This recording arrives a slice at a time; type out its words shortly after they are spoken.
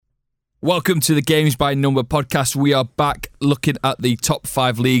Welcome to the Games by Number podcast. We are back looking at the top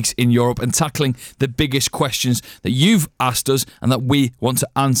 5 leagues in Europe and tackling the biggest questions that you've asked us and that we want to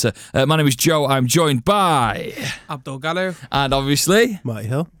answer. My name is Joe. I'm joined by Abdul Gallo. And obviously Marty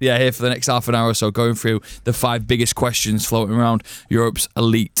Hill. Yeah, here for the next half an hour or so, going through the 5 biggest questions floating around Europe's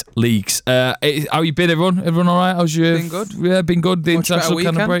elite leagues. How you been, everyone? Everyone all right? How's your... Been good. Yeah, been good. The international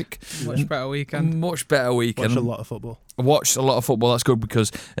kind of break. Much better weekend. Much better weekend. Watched a lot of football. Watched a lot of football. That's good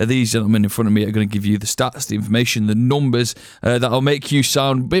because these gentlemen in front of me are going to give you the stats, the information, the numbers that'll make you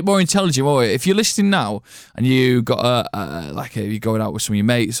sound a bit more intelligent. Won't it? If you're listening now and you got you're going out with some of your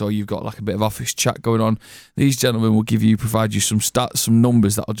mates or you've got like a bit of office chat going on, these gentlemen will provide you some stats, some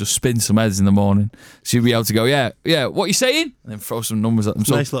numbers that'll just spin some heads in the morning. So you'll be able to go, yeah, what you saying? And then throw some numbers at them.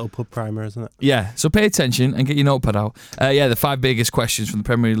 It's a nice little pub primer, isn't it? Yeah, so pay attention and get your notepad out. The 5 biggest questions from the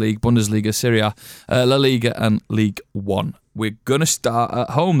Premier League, Bundesliga, Serie A, La Liga and League One. We're going to start at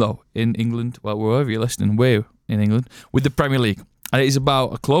home, though, in England. Well, wherever you're listening, we're in England, with the Premier League. And it is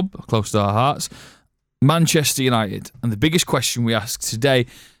about a club close to our hearts, Manchester United. And the biggest question we ask today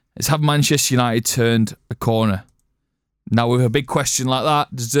is, have Manchester United turned a corner? Now, with a big question like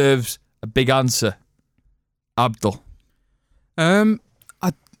that, deserves a big answer. Abdul.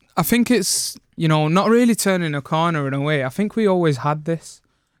 I think it's, not really turning a corner in a way. I think we always had this.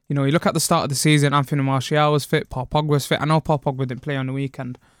 You look at the start of the season, Anthony Martial was fit, Paul Pogba was fit. I know Paul Pogba didn't play on the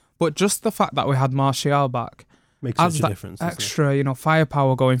weekend, but just the fact that we had Martial back makes adds such a that difference. Extra,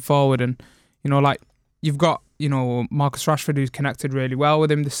 firepower going forward. And, you've got, Marcus Rashford, who's connected really well with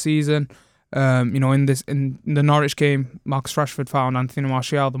him this season. In the Norwich game, Marcus Rashford found Anthony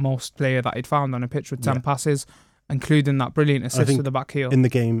Martial the most player that he'd found on a pitch with 10 passes, including that brilliant assist to the back heel. In the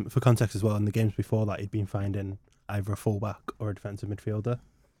game, for context as well, in the games before that, he'd been finding either a fullback or a defensive midfielder.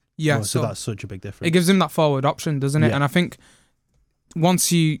 Yeah, so that's such a big difference. It gives him that forward option, doesn't it? Yeah. And I think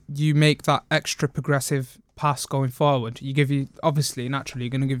once you make that extra progressive pass going forward, obviously, naturally,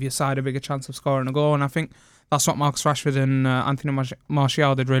 you're going to give your side a bigger chance of scoring a goal. And I think that's what Marcus Rashford and Anthony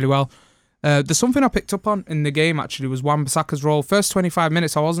Martial did really well. There's something I picked up on in the game, actually, was Wan-Bissaka's role. First 25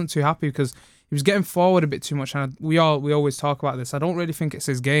 minutes, I wasn't too happy because he was getting forward a bit too much. And we always talk about this. I don't really think it's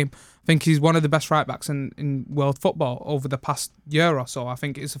his game. I think he's one of the best right-backs in world football over the past year or so. I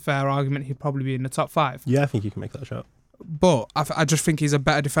think it's a fair argument he'd probably be in the top 5. Yeah, I think you can make that shot. But I just think he's a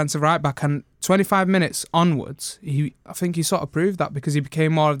better defensive right-back. And 25 minutes onwards, I think he sort of proved that because he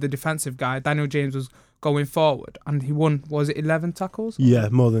became more of the defensive guy. Daniel James was going forward and he won, was it 11 tackles? Yeah,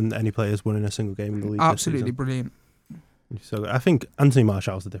 more than any player's won in a single game in the league. Absolutely brilliant. So I think Anthony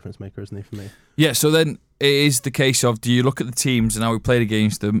Martial's the difference maker, isn't he, for me? Yeah, so then it is the case of, do you look at the teams and how we played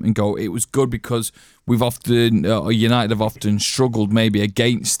against them and go, it was good because United have often struggled maybe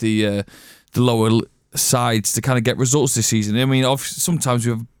against the lower sides to kind of get results this season. I mean, sometimes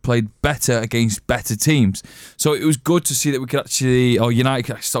we've played better against better teams. So it was good to see that we could actually, or United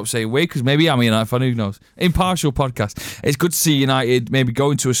could stop saying we, because maybe I'm a United fan, who knows? Impartial podcast. It's good to see United maybe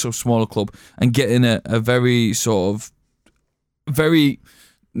going to a smaller club and getting a very sort of, very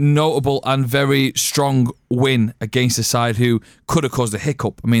notable and very strong win against a side who could have caused a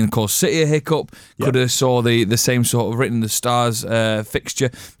hiccup. I mean, of course, City a hiccup, could have saw the same sort of written in the stars fixture,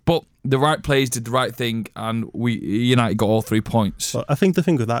 but the right players did the right thing and United got all 3 points. Well, I think the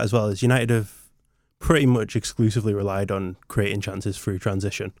thing with that as well is United have pretty much exclusively relied on creating chances through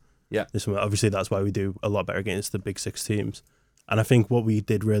transition. Yeah. Obviously, that's why we do a lot better against the big 6 teams. And I think what we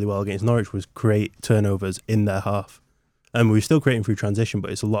did really well against Norwich was create turnovers in their half. And we were still creating through transition,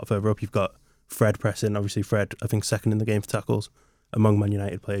 but it's a lot further up. You've got Fred pressing. Obviously, Fred, I think, second in the game for tackles among Man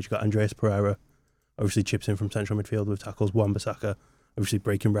United players. You've got Andreas Pereira, obviously chips in from central midfield with tackles. Wan-Bissaka, obviously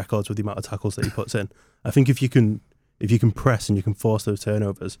breaking records with the amount of tackles that he puts in. I think if you can press and you can force those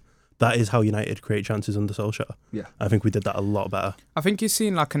turnovers, that is how United create chances under Solskjaer. Yeah, I think we did that a lot better. I think you've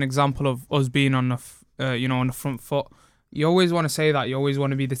seen like an example of us being on the front foot. You always want to say that. You always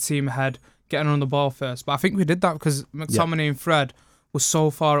want to be the team ahead, getting on the ball first. But I think we did that because McTominay and Fred was so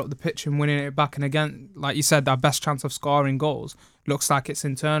far up the pitch and winning it back. And again, like you said, our best chance of scoring goals looks like it's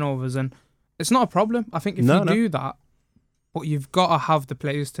in turnovers. And it's not a problem. I think if you do that, but you've got to have the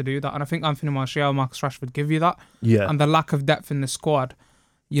players to do that. And I think Anthony Martial, Marcus Rashford give you that. Yeah. And the lack of depth in the squad.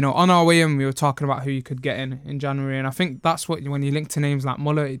 On our way in, we were talking about who you could get in January. And I think that's what, when you link to names like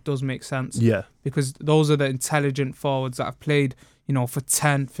Muller, it does make sense. Yeah. Because those are the intelligent forwards that have played, for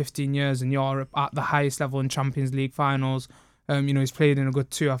 10, 15 years in Europe at the highest level in Champions League finals. He's played in a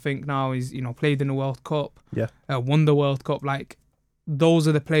good 2, I think now. He's, played in the World Cup. Yeah. Won the World Cup. Like, those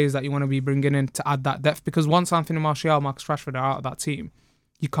are the players that you want to be bringing in to add that depth. Because once Anthony Martial, Marcus Rashford are out of that team,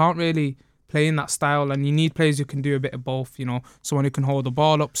 you can't really playing that style, and you need players who can do a bit of both. You know, someone who can hold the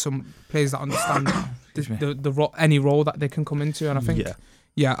ball up, some players that understand any role that they can come into. And I think,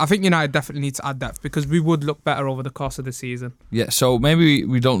 I think United definitely need to add depth because we would look better over the course of the season. Yeah, so maybe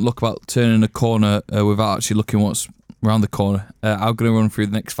we don't look about turning a corner without actually looking what's around the corner. I'm going to run through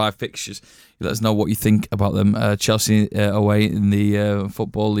the next 5 fixtures. You let us know what you think about them. Chelsea away in the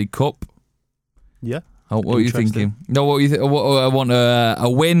Football League Cup. Yeah. What are you thinking? No, what you I want a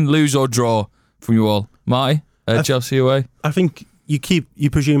win, lose or draw from you all. Marty, Chelsea away. I think you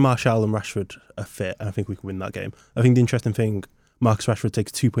presume Martial and Rashford are fit, and I think we can win that game. I think the interesting thing, Marcus Rashford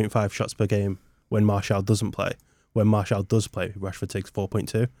takes 2.5 shots per game when Martial doesn't play. When Martial does play, Rashford takes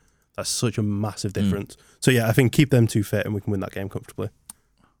 4.2. That's such a massive difference. So yeah, I think keep them 2 fit and we can win that game comfortably.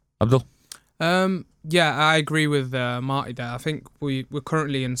 Abdul? Yeah, I agree with Marty there. I think we're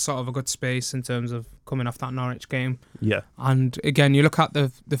currently in sort of a good space in terms of coming off that Norwich game. Yeah. And again, you look at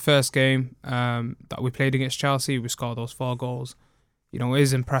the first game that we played against Chelsea, we scored those 4 goals. You know, it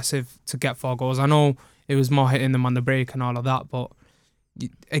is impressive to get 4 goals. I know it was more hitting them on the break and all of that, but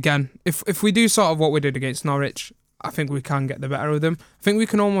again, if we do sort of what we did against Norwich, I think we can get the better of them. I think we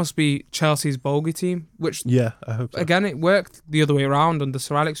can almost be Chelsea's bogey team, which I hope so. Again, it worked the other way around under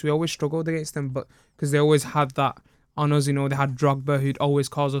Sir Alex. We always struggled against them, but because they always had that on us, you know, they had Drogba who'd always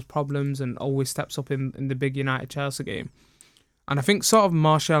cause us problems and always steps up in the big United-Chelsea game. And I think sort of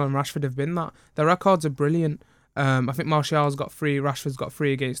Martial and Rashford have been that. Their records are brilliant. I think Martial's got 3, Rashford's got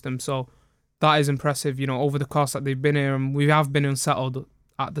 3 against them, so that is impressive, you know, over the course that they've been here, and we have been unsettled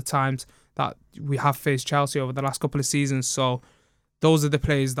at the times that we have faced Chelsea over the last couple of seasons. So those are the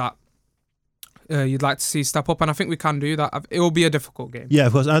players that you'd like to see step up, and I think we can do that. It will be a difficult game. Yeah,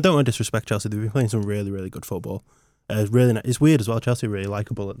 of course. I don't want to disrespect Chelsea. They've been playing some really, really good football. It's weird as well. Chelsea are really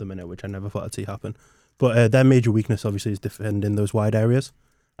likeable at the minute, which I never thought I'd see happen. But their major weakness, obviously, is defending those wide areas.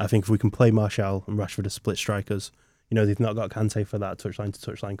 I think if we can play Martial and Rashford as split strikers, you know, they've not got Kante for that touchline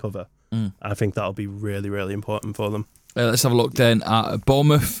to touchline cover. I think that'll be really, really important for them. Let's have a look then at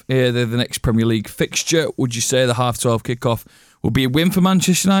Bournemouth. They're the next Premier League fixture. Would you say the 12:30 kickoff will be a win for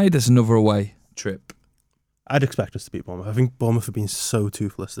Manchester United? There's another away trip. I'd expect us to beat Bournemouth. I think Bournemouth have been so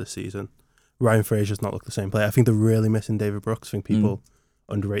toothless this season. Ryan Fraser's not looked the same player. I think they're really missing David Brooks. I think people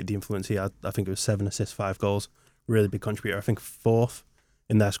underrate the influence he had. I think it was 7 assists, 5 goals. Really big contributor. I think 4th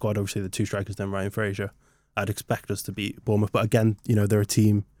in their squad, obviously the 2 strikers, then Ryan Fraser. I'd expect us to beat Bournemouth. But again, you know, they're a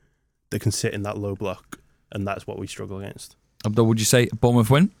team that can sit in that low block, and that's what we struggle against. Abdul, would you say Bournemouth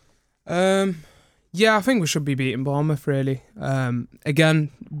win? Yeah, I think we should be beating Bournemouth, really.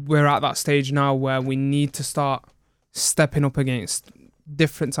 Again, we're at that stage now where we need to start stepping up against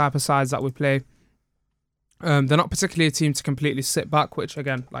different type of sides that we play. They're not particularly a team to completely sit back, which,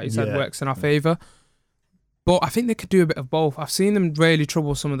 again, like you said, works in our favour. But I think they could do a bit of both. I've seen them really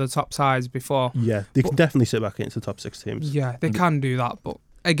trouble some of the top sides before. Yeah, they can definitely sit back against the top 6 teams. Yeah, they can do that. But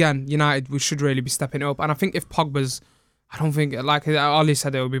again, United, we should really be stepping up. And I think if Pogba's, I don't think, like Ollie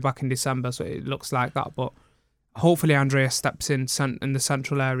said, it will be back in December, so it looks like that. But hopefully Andreas steps in the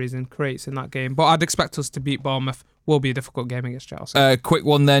central areas and creates in that game. But I'd expect us to beat Bournemouth. Will be a difficult game against Chelsea. Quick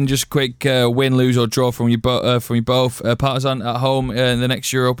one then, just quick win, lose or draw from you both. Partizan at home in the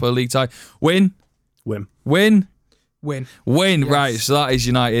next Europa League tie. Win. Yes. Right, so that is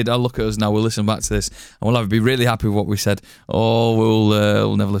United. I'll look at us now, we'll listen back to this and we'll be really happy with what we said, or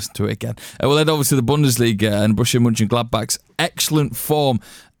we'll never listen to it again. We'll head over to the Bundesliga and Borussia Mönchengladbach's excellent form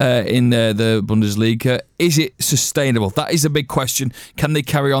in the Bundesliga. Is it sustainable? That is a big question. Can they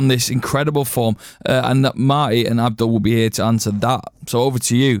carry on this incredible form? And Marty and Abdul will be here to answer that. So over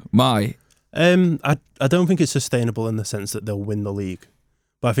to you, Marty. I don't think it's sustainable in the sense that they'll win the league.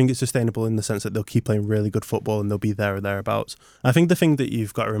 But I think it's sustainable in the sense that they'll keep playing really good football and they'll be there or thereabouts. I think the thing that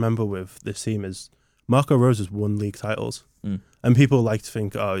you've got to remember with this team is Marco Rose has won league titles. And people like to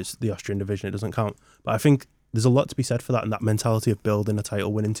think, it's the Austrian division, it doesn't count. But I think there's a lot to be said for that and that mentality of building a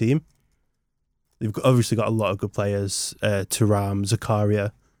title-winning team. They've obviously got a lot of good players. Thuram,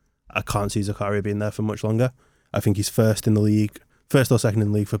 Zakaria. I can't see Zakaria being there for much longer. I think he's first in the league, first or second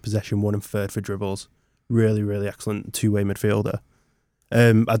in the league for possession, 1 and 3rd for dribbles. Really, really excellent two-way midfielder.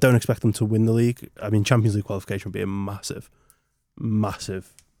 I don't expect them to win the league. I mean, Champions League qualification would be a massive,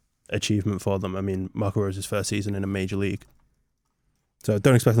 massive achievement for them. I mean, Marco Rose's first season in a major league. So I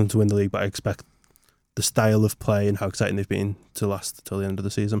don't expect them to win the league, but I expect the style of play and how exciting they've been to last till the end of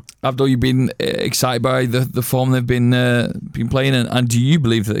the season. Abdul, you've been excited by the form they've been playing, and do you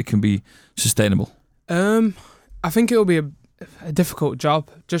believe that it can be sustainable? I think it will be a difficult job,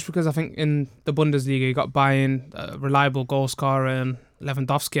 just because I think in the Bundesliga you got Bayern, a reliable goal scorer, and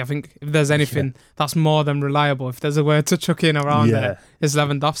Lewandowski. I think if there's anything that's more than reliable, if there's a word to chuck in around there, it's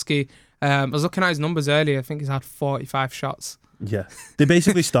Lewandowski. I was looking at his numbers earlier. I think he's had 45 shots. Yeah, they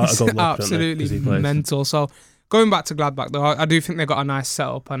basically start a goal block, absolutely don't they? 'Cause he plays. mental. So going back to Gladbach, though, I do think they got a nice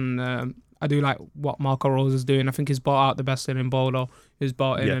setup, and I do like what Marco Rose is doing. I think he's bought out the best in Bodo, who's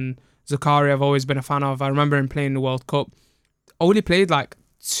bought in, and Zakari I've always been a fan of. I remember him playing the World Cup. Only played like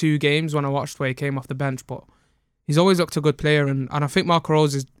 2 games when I watched where he came off the bench, but he's always looked a good player, and I think Marco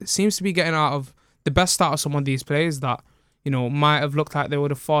Rose seems to be getting out of the best out of some of these players that, you know, might have looked like they would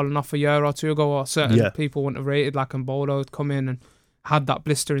have fallen off a year or 2 ago, or certain people wouldn't have rated, like Bodo had come in and had that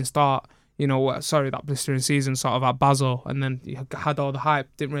blistering start, that blistering season sort of at Basel, and then he had all the hype,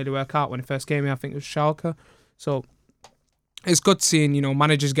 didn't really work out when he first came in. I think it was Schalke. So it's good seeing,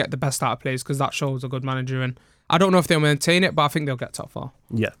 managers get the best out of players, because that shows a good manager, and I don't know if they'll maintain it, but I think they'll get top 4.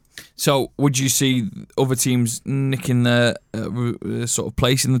 Yeah. So would you see other teams nicking their sort of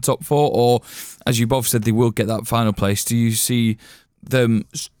place in the top 4, or as you both said, they will get that final place? Do you see them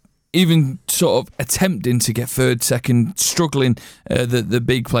even sort of attempting to get third, second, struggling the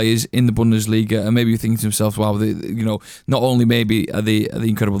big players in the Bundesliga, and maybe thinking to themselves, wow, not only maybe are they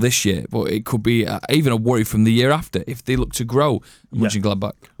incredible this year, but it could be even a worry from the year after if they look to grow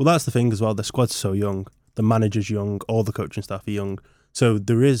Mönchengladbach. Well, that's the thing as well. The squad's so young. The manager's young. All the coaching staff are young. So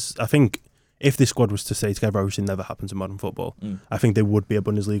there is, I think, if this squad was to stay together, obviously never happens in modern football. I think they would be a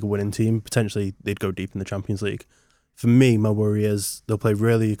Bundesliga winning team. Potentially, they'd go deep in the Champions League. For me, my worry is they'll play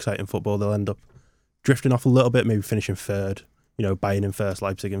really exciting football. They'll end up drifting off a little bit, maybe finishing third. Bayern in first,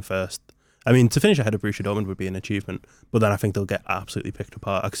 Leipzig in first. I mean, to finish ahead of Borussia Dortmund would be an achievement. But then I think they'll get absolutely picked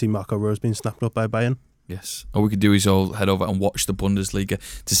apart. I can see Marco Rose being snapped up by Bayern. Yes. All we could do is all head over and watch the Bundesliga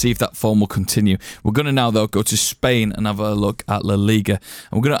to see if that form will continue. We're going to now, though, go to Spain and have a look at La Liga.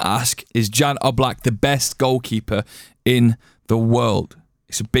 And we're going to ask, is Jan Oblak the best goalkeeper in the world?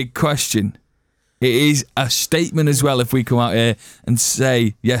 It's a big question. It is a statement as well if we come out here and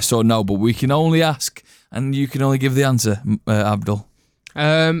say yes or no, but we can only ask and you can only give the answer, Abdul.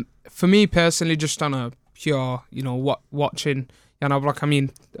 For me personally, just on a pure, watching Jan Oblak, I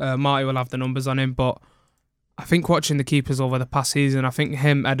mean, Marty will have the numbers on him, but I think watching the keepers over the past season, I think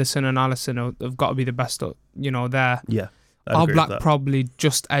him, Ederson and Alisson have got to be the best, there. Yeah. Oblak probably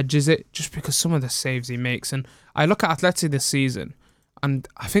just edges it just because some of the saves he makes. And I look at Atleti this season, and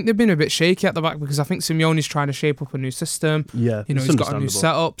I think they've been a bit shaky at the back because I think Simeone's trying to shape up a new system. Yeah, he's got a new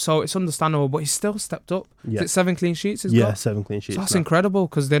setup, so it's understandable, but he's still stepped up. Yeah. Is it 7 clean sheets he's got? Yeah, 7 clean sheets. So that's incredible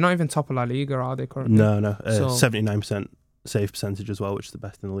because they're not even top of La Liga, are they, currently? No. 79% save percentage as well, which is the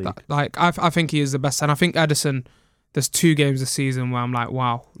best in the league. I think he is the best, and I think Ederson, there's 2 games this season where I'm like,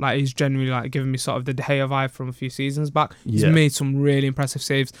 wow, like he's genuinely like giving me sort of the De Gea vibe from a few seasons back. He's made some really impressive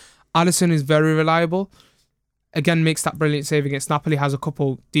saves. Alisson is very reliable. Again, makes that brilliant save against Napoli, has a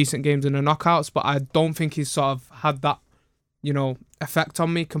couple decent games in the knockouts, but I don't think he's sort of had that, effect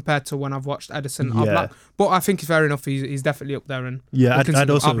on me compared to when I've watched Ederson and Oblak. But I think fair enough, he's definitely up there. And I'd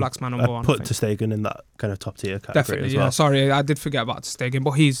also Oblak's my number one. Put Ter Stegen in that kind of top tier category definitely, as well. Yeah. Sorry, I did forget about Ter Stegen,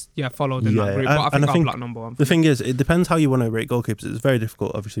 but he's followed in that group. But I think Oblak number one. The thing is, it depends how you want to rate goalkeepers. It's a very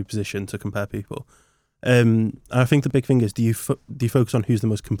difficult, obviously, position to compare people. And I think the big thing is, do you focus on who's the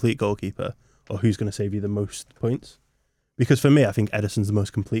most complete goalkeeper or who's going to save you the most points? Because for me, I think Ederson's the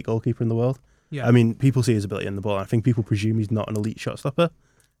most complete goalkeeper in the world. Yeah. I mean, people see his ability in the ball. And I think people presume he's not an elite shot stopper,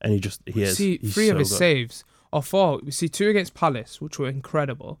 and he is. See, he's 3 of his saves, or 4. We see 2 against Palace, which were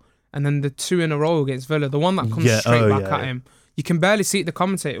incredible, and then the 2 in a row against Villa. The one that comes straight back at him, you can barely see it. The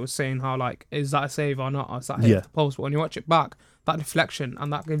commentator was saying how, like, is that a save or not? Or is that hit the post? But when you watch it back, that deflection,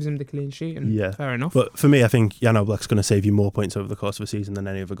 and that gives him the clean sheet. And fair enough. But for me, I think Jan Oblak's going to save you more points over the course of a season than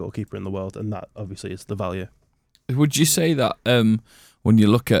any other goalkeeper in the world, and that obviously is the value. Would you say that when you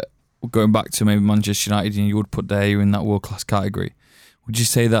look at going back to maybe Manchester United, and you would put De Gea in that world-class category, would you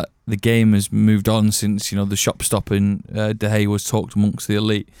say that the game has moved on since, the shop-stopping De Gea was talked amongst the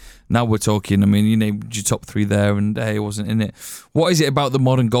elite? Now we're talking, I mean, you named your top 3 there and De Gea wasn't in it. What is it about the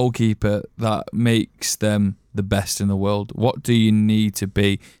modern goalkeeper that makes them the best in the world? What do you need to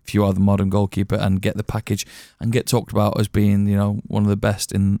be if you are the modern goalkeeper and get the package and get talked about as being, one of the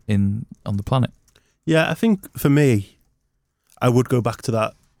best in on the planet? Yeah, I think for me, I would go back to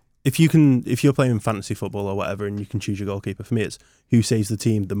that. If you're playing fantasy football or whatever and you can choose your goalkeeper, for me it's who saves the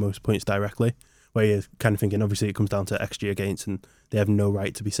team the most points directly, where you're kind of thinking, obviously it comes down to XG against and they have no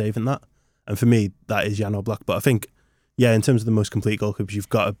right to be saving that. And for me, that is Jan Oblak. But I think, in terms of the most complete goalkeepers, you've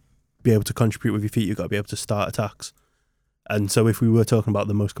got to be able to contribute with your feet, you've got to be able to start attacks. And so if we were talking about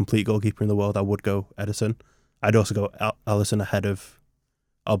the most complete goalkeeper in the world, I would go Ederson. I'd also go Alisson ahead of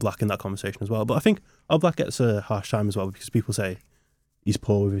Oblak in that conversation as well. But I think Oblak gets a harsh time as well because people say he's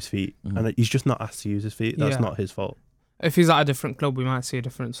poor with his feet, and he's just not asked to use his feet. That's not his fault. If he's at a different club, we might see a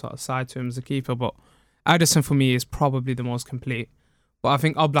different sort of side to him as a keeper. But Ederson for me is probably the most complete. But I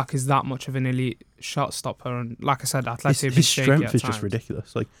think Oblak is that much of an elite shot stopper, and like I said, Atletico His strength is just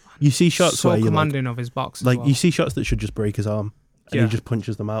ridiculous. Like you see shots so where you're commanding of his box. like as well. you see shots that should just break his arm, and he just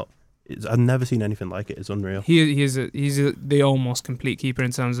punches them out. I've never seen anything like it. It's unreal. He's the almost complete keeper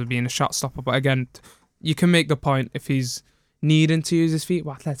in terms of being a shot stopper. But again, you can make the point if he's needing to use his feet.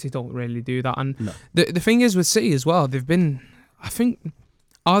 But Atleti don't really do that. And No. the thing is with City as well, they've been, I think,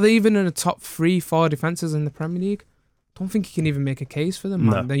 are they even in the top 3-4 defences in the Premier League? Don't think you can even make a case for them,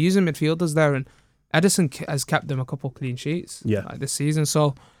 man. No. They're using midfielders there, and Ederson has kept them a couple clean sheets this season.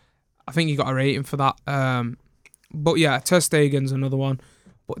 So I think you got a rating for that. But yeah, Ter Stegen's another one.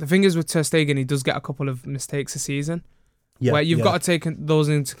 But the thing is with Ter Stegen, he does get a couple of mistakes a season where you've got to take those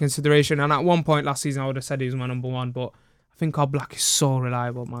into consideration. And at one point last season, I would have said he was my number one, but I think Oblak is so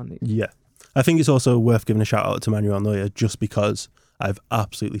reliable, man. Yeah. I think it's also worth giving a shout out to Manuel Neuer just because I've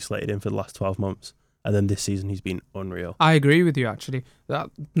absolutely slated him for the last 12 months. And then this season, he's been unreal. I agree with you, actually.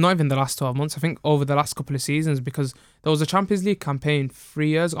 Not even the last 12 months. I think over the last couple of seasons, because there was a Champions League campaign 3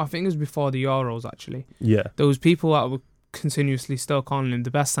 years. I think it was before the Euros, actually. Yeah. There was people that were continuously still calling him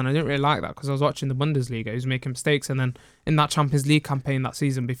the best, and I didn't really like that because I was watching the Bundesliga. He was making mistakes, and then in that Champions League campaign that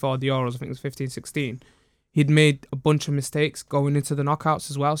season before the Euros, I think it was 15-16, he'd made a bunch of mistakes going into the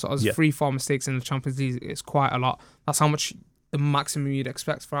knockouts as well. So it was 3-4 mistakes in the Champions League. It's quite a lot. That's how much the maximum you'd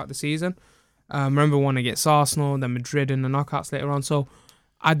expect throughout the season. Remember one against Arsenal, then Madrid in the knockouts later on. So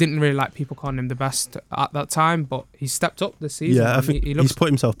I didn't really like people calling him the best at that time, but he stepped up this season. Yeah, I think he's put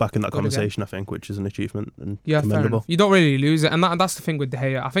himself back in that conversation, I think, which is an achievement and commendable. You don't really lose it, and that's the thing with De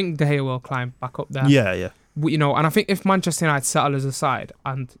Gea. I think De Gea will climb back up there. Yeah. You know, and I think if Manchester United settle as a side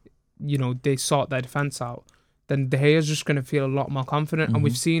and, you know, they sort their defence out, then De Gea is just going to feel a lot more confident. And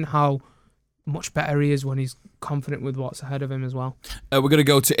we've seen how much better he is when he's confident with what's ahead of him as well. We're going to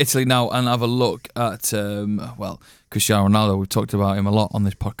go to Italy now and have a look at, Cristiano Ronaldo. We've talked about him a lot on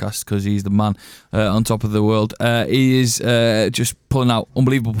this podcast because he's the man on top of the world. He is just pulling out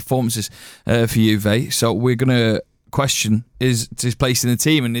unbelievable performances for Juve. So we're going to question his place in the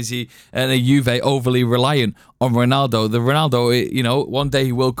team, and is he Juve overly reliant on Ronaldo? The Ronaldo, you know, one day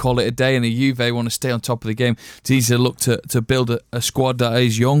he will call it a day, and the Juve want to stay on top of the game. It's easy to look to build a squad that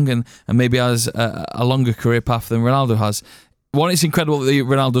is young and maybe has a longer career path than Ronaldo has. One, it's incredible that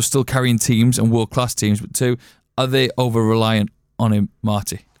Ronaldo's still carrying teams and world-class teams, but two, are they over-reliant on him,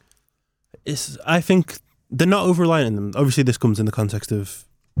 Marty? I think they're not over-reliant on them. Obviously, this comes in the context of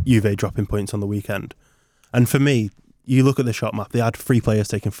Juve dropping points on the weekend. And for me, you look at the shot map, they had 3 players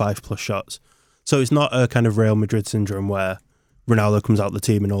taking 5+ shots. So it's not a kind of Real Madrid syndrome where Ronaldo comes out the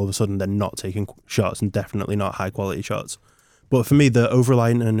team and all of a sudden they're not taking shots, and definitely not high-quality shots. But for me, they're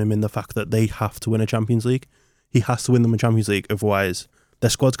over-reliant on him in the fact that they have to win a Champions League. He has to win them a Champions League, otherwise their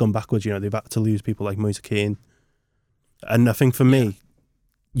squad's gone backwards. You know, they've had to lose people like Moise Kean. And I think for me,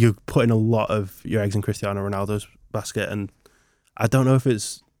 you're putting a lot of your eggs in Cristiano Ronaldo's basket, and I don't know if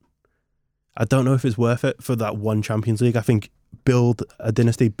it's worth it for that one Champions League. I think build a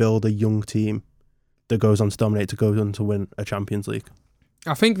dynasty, build a young team that goes on to dominate, to go on to win a Champions League.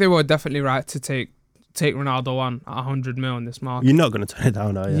 I think they were definitely right to take Ronaldo on at 100 mil in this market. You're not going to turn it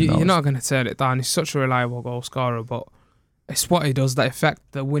down, are you? You're not going to turn it down. He's such a reliable goal scorer, but it's what he does, that effect,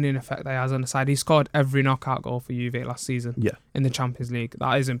 the winning effect that he has on the side. He scored every knockout goal for Juve last season in the Champions League.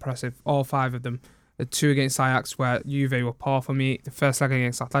 That is impressive. All 5 of them. The 2 against Ajax where Juve were poor for me. The first leg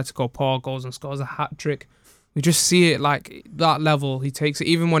against Atletico, poor, goals and scores a hat-trick. We just see it like that level. He takes it,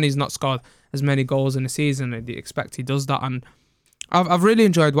 even when he's not scored as many goals in a season. You expect he does that. And I've really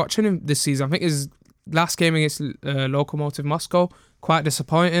enjoyed watching him this season. I think his last game against Lokomotiv Moscow, quite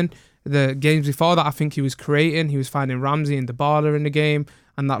disappointing. The games before that, I think he was creating. He was finding Ramsey and Dybala in the game.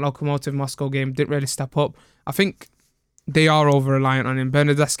 And that Lokomotiv Moscow game didn't really step up. I think they are over-reliant on him.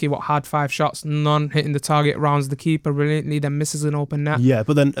 Bernardeschi, had 5 shots, none hitting the target, rounds the keeper brilliantly, then misses an open net. Yeah,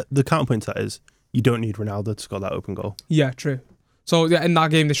 but then the counterpoint to that is you don't need Ronaldo to score that open goal. Yeah, true. So yeah, in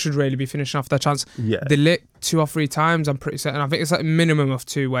that game, they should really be finishing off their chance. Yeah. They lit 2 or 3 times, I'm pretty certain. I think it's like a minimum of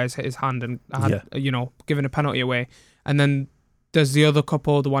 2 where he's hit his hand and had, given a penalty away. And then there's the other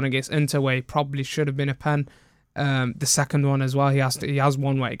couple, the one against Inter where he probably should have been a pen. The second one as well, he has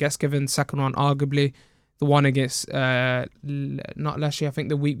one where it gets given. Second one, arguably. The one against, not Lecce, I think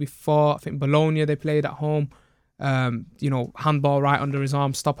the week before, I think Bologna, they played at home. Handball right under his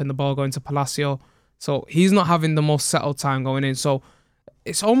arm, stopping the ball going to Palacio. So he's not having the most settled time going in. So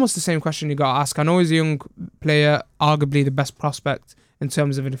it's almost the same question you got to ask. I know he's a young player, arguably the best prospect in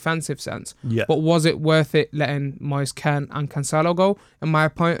terms of a defensive sense. Yeah. But was it worth it letting Moise Kean and Cancelo go? In my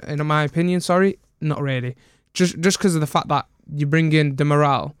opinion, not really. just because of the fact that you bring in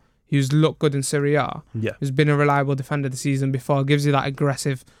Demiral, who's looked good in Serie A, who's been a reliable defender the season before, gives you that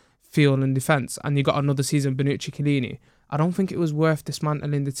aggressive feel and defence, and you got another season, Bonucci, Chiellini. I don't think it was worth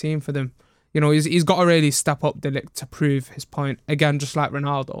dismantling the team for them. You know, he's got to really step up De Ligt to prove his point. Again, just like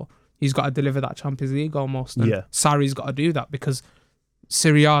Ronaldo, he's got to deliver that Champions League almost. And Sarri's got to do that because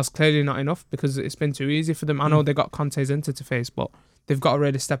Serie A is clearly not enough because it's been too easy for them. I know they got Conte's Inter to face, but they've got to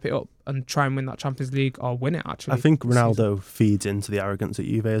really step it up and try and win that Champions League or win it, actually. I think Ronaldo feeds into the arrogance at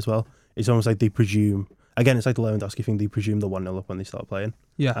Juve as well. It's almost like they presume, again, it's like the Lewandowski thing, they presume they're 1-0 up when they start playing.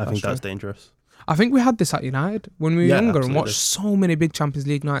 Yeah, I think that's dangerous. I think we had this at United when we were younger absolutely. and watched so many big Champions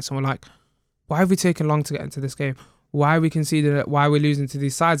League nights, and we're like, why have we taken long to get into this game? Why are we conceded it? Why are we losing to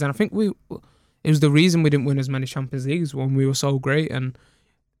these sides? And I think it was the reason we didn't win as many Champions Leagues when we were so great. And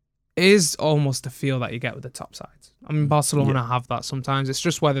it is almost the feel that you get with the top sides. I mean, Barcelona have that sometimes. It's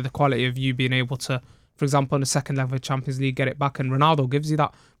just whether the quality of you being able to, for example, in the second level of Champions League, get it back. And Ronaldo gives you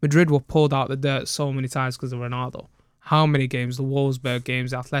that. Madrid were pulled out the dirt so many times because of Ronaldo. How many games? The Wolfsburg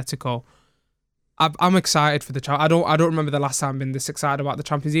games, the Atletico. I'm excited for the I don't remember the last time I've been this excited about the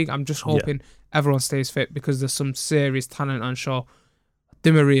Champions League. I'm just hoping everyone stays fit because there's some serious talent on show.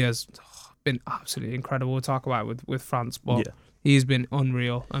 Di Maria's been absolutely incredible. We'll talk about it with France, but he's been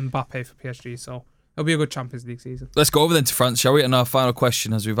unreal. And Mbappe for PSG, so it'll be a good Champions League season. Let's go over then to France, shall we? And our final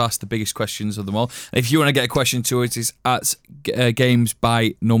question, as we've asked the biggest questions of them all. And if you want to get a question to us, it's at Games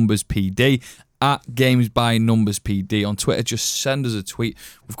by Numbers PD. At Games by Numbers PD on Twitter. Just send us a tweet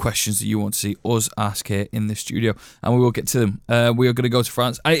with questions that you want to see us ask here in the studio, and we will get to them. We are going to go to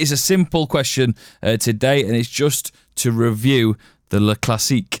France. And it's a simple question today, and it's just to review the Le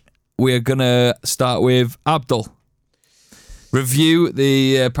Classique. We are going to start with Abdul. Review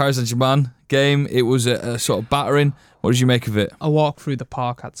the Paris Saint-Germain game. It was a sort of battering. What did you make of it? A walk through the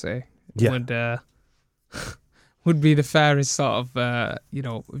park, I'd say. Would be the fairest sort of,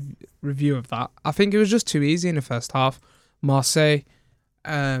 review of that. I think it was just too easy in the first half. Marseille,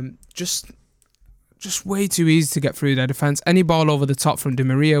 just way too easy to get through their defence. Any ball over the top from Di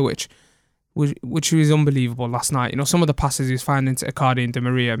Maria, which was unbelievable last night. You know, some of the passes he was finding to Icardi and Di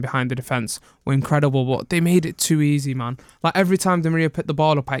Maria and behind the defence were incredible, but they made it too easy, man. Like every time Di Maria picked the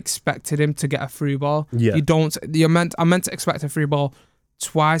ball up, I expected him to get a through ball. Yeah. I meant to expect a free ball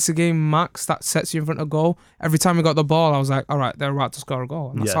twice a game max that sets you in front of goal. Every time we got the ball, I was like, all right, they're about to score a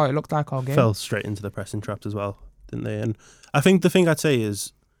goal. And that's how it looked like all game. Fell straight into the pressing traps as well, didn't they? And I think the thing I'd say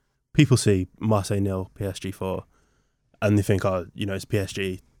is people see Marseille 0, PSG 4, and they think, it's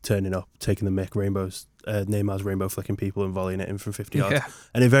PSG turning up, taking the mick, Neymar's rainbow flicking people and volleying it in from 50 yards.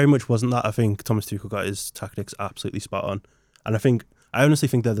 And it very much wasn't that. I think Thomas Tuchel got his tactics absolutely spot on. And I honestly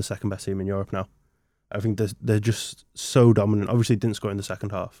think they're the second best team in Europe now. I think they're just so dominant. Obviously, didn't score in the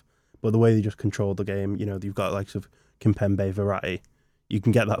second half, but the way they just controlled the game, you've got likes of Kimpembe, Verratti. You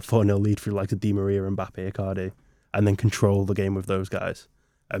can get that 4-0 lead through likes of Di Maria, Mbappe, Icardi, and then control the game with those guys.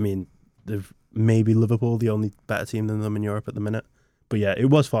 I mean, they've maybe Liverpool, the only better team than them in Europe at the minute. But yeah, it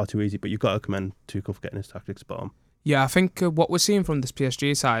was far too easy, but you've got to commend Tuchel for getting his tactics spot on. Yeah, I think what we're seeing from this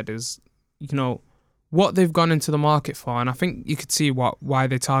PSG side is, what they've gone into the market for, and I think you could see why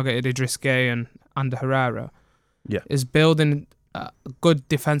they targeted Idris Gueye and Ander Herrera, is building a good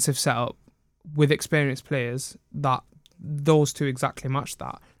defensive setup with experienced players that those two exactly match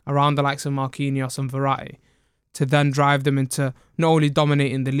that, around the likes of Marquinhos and Verratti, to then drive them into not only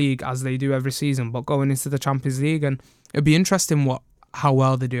dominating the league as they do every season, but going into the Champions League. And it'd be interesting how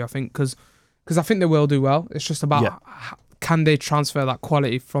well they do, I think, because I think they will do well. It's just about can they transfer that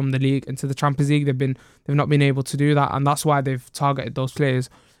quality from the league into the Champions League. They've not been able to do that, and that's why they've targeted those players.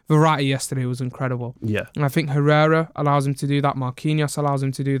 Verratti yesterday was incredible. Yeah. And I think Herrera allows him to do that. Marquinhos allows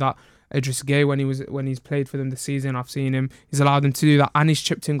him to do that. Idris Gueye, when he's played for them this season, I've seen him. He's allowed him to do that, and he's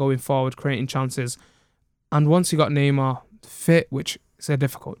chipped in going forward, creating chances. And once you got Neymar fit, which is a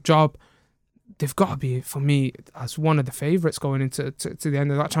difficult job, they've got to be, for me, as one of the favourites going into to the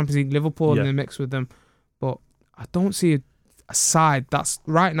end of that Champions League. Liverpool in the mix with them. But I don't see a side that's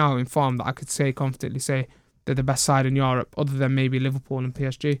right now in form that I could confidently say they're the best side in Europe, other than maybe Liverpool and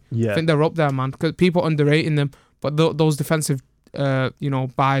PSG. Yeah. I think they're up there, man, because people underrating them. But those defensive,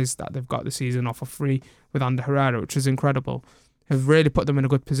 buys that they've got this season off for free with Ander Herrera, which is incredible, have really put them in a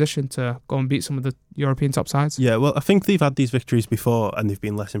good position to go and beat some of the European top sides. Yeah, well, I think they've had these victories before and they've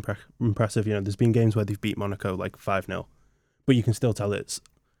been less impressive. There's been games where they've beat Monaco like 5-0, but you can still tell it's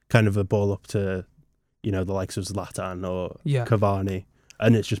kind of a ball up to, the likes of Zlatan or Cavani,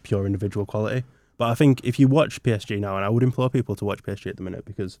 and it's just pure individual quality. But I think if you watch PSG now, and I would implore people to watch PSG at the minute,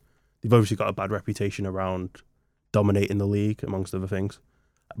 because they've obviously got a bad reputation around dominating the league, amongst other things,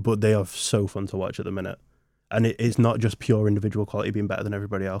 but they are so fun to watch at the minute. And it's not just pure individual quality being better than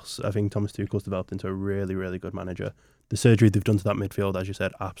everybody else. I think Thomas Tuchel's developed into a really, really good manager. The surgery they've done to that midfield, as you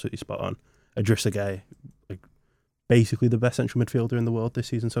said, absolutely spot on. Idrissa Gueye, basically the best central midfielder in the world this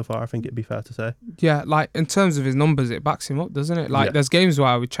season so far, I think it'd be fair to say. Yeah, like in terms of his numbers, it backs him up, doesn't it? Like there's games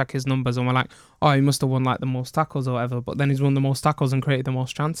where we check his numbers and we're like, oh, he must have won like the most tackles or whatever, but then he's won the most tackles and created the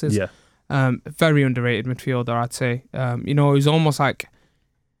most chances. Yeah. Very underrated midfielder, I'd say. He's almost like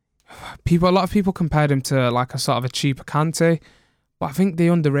a lot of people compared him to like a sort of a cheaper Kante, but I think they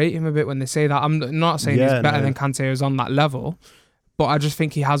underrate him a bit when they say that. I'm not saying he's better than Kante who's on that level, but I just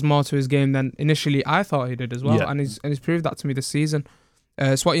think he has more to his game than initially I thought he did as well, and he's proved that to me this season.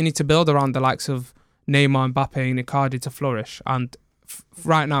 It's what you need to build around the likes of Neymar, Mbappe, and Icardi to flourish, and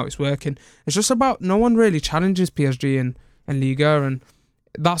right now it's working. It's just about no one really challenges PSG in Liga, and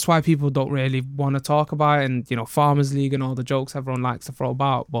that's why people don't really want to talk about it, and Farmers League and all the jokes everyone likes to throw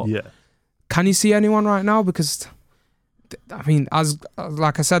about. But can you see anyone right now? Because I mean,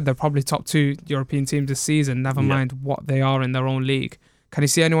 like I said, they're probably top 2 European teams this season, never mind what they are in their own league. Can you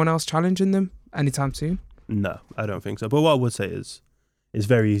see anyone else challenging them anytime soon? No, I don't think so. But what I would say is it's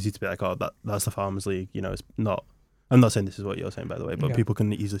very easy to be like, oh, that's the Farmers League. It's not. I'm not saying this is what you're saying, by the way, but people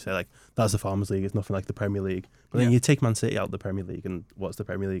can easily say, like, that's the Farmers League, it's nothing like the Premier League. But then you take Man City out of the Premier League, and what's the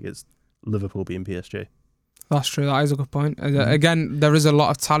Premier League? It's Liverpool beating PSG. That's true, that is a good point. Again, there is a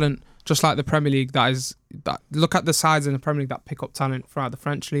lot of talent, just like the Premier League, look at the sides in the Premier League that pick up talent throughout the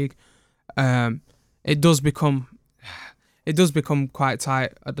French League. It does become quite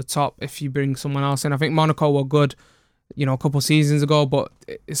tight at the top if you bring someone else in. I think Monaco were good, a couple of seasons ago, but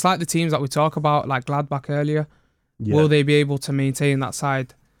it's like the teams that we talk about, like Gladbach earlier. Will they be able to maintain that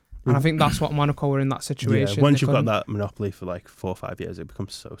side? And I think that's what Monaco were in that situation. Yeah, once you've got that monopoly for like 4 or 5 years, it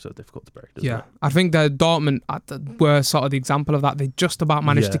becomes so difficult to break, doesn't it? I think that Dortmund were sort of the example of that. They just about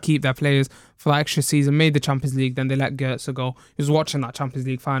managed to keep their players for that extra season, made the Champions League, then they let Goetze go. He was watching that Champions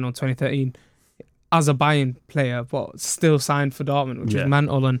League final in 2013 as a Bayern player, but still signed for Dortmund, which is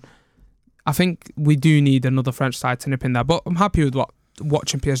mental. And I think we do need another French side to nip in there. But I'm happy with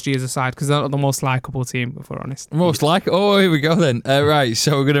watching PSG as a side, because they're not the most likeable team, if we're honest. Here we go then. Right,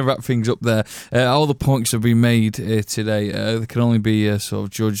 so we're going to wrap things up there. All the points have been made today. They can only be sort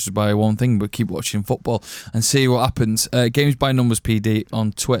of judged by one thing, but keep watching football and see what happens. Games by Numbers PD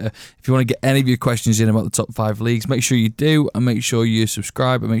on Twitter. If you want to get any of your questions in about the top 5 leagues, make sure you do, and make sure you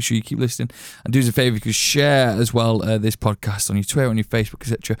subscribe, and make sure you keep listening. And do us a favour, you can share as well this podcast on your Twitter, on your Facebook,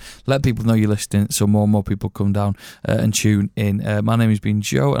 etc. Let people know you're listening, so more and more people come down and tune in. My name has been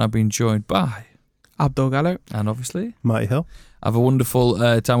Joe, and I've been joined by Abdul Gallo, and obviously Marty Hill. Have a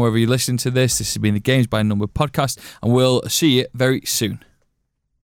wonderful time wherever you listen to this. This has been the Games by Number podcast, and we'll see you very soon.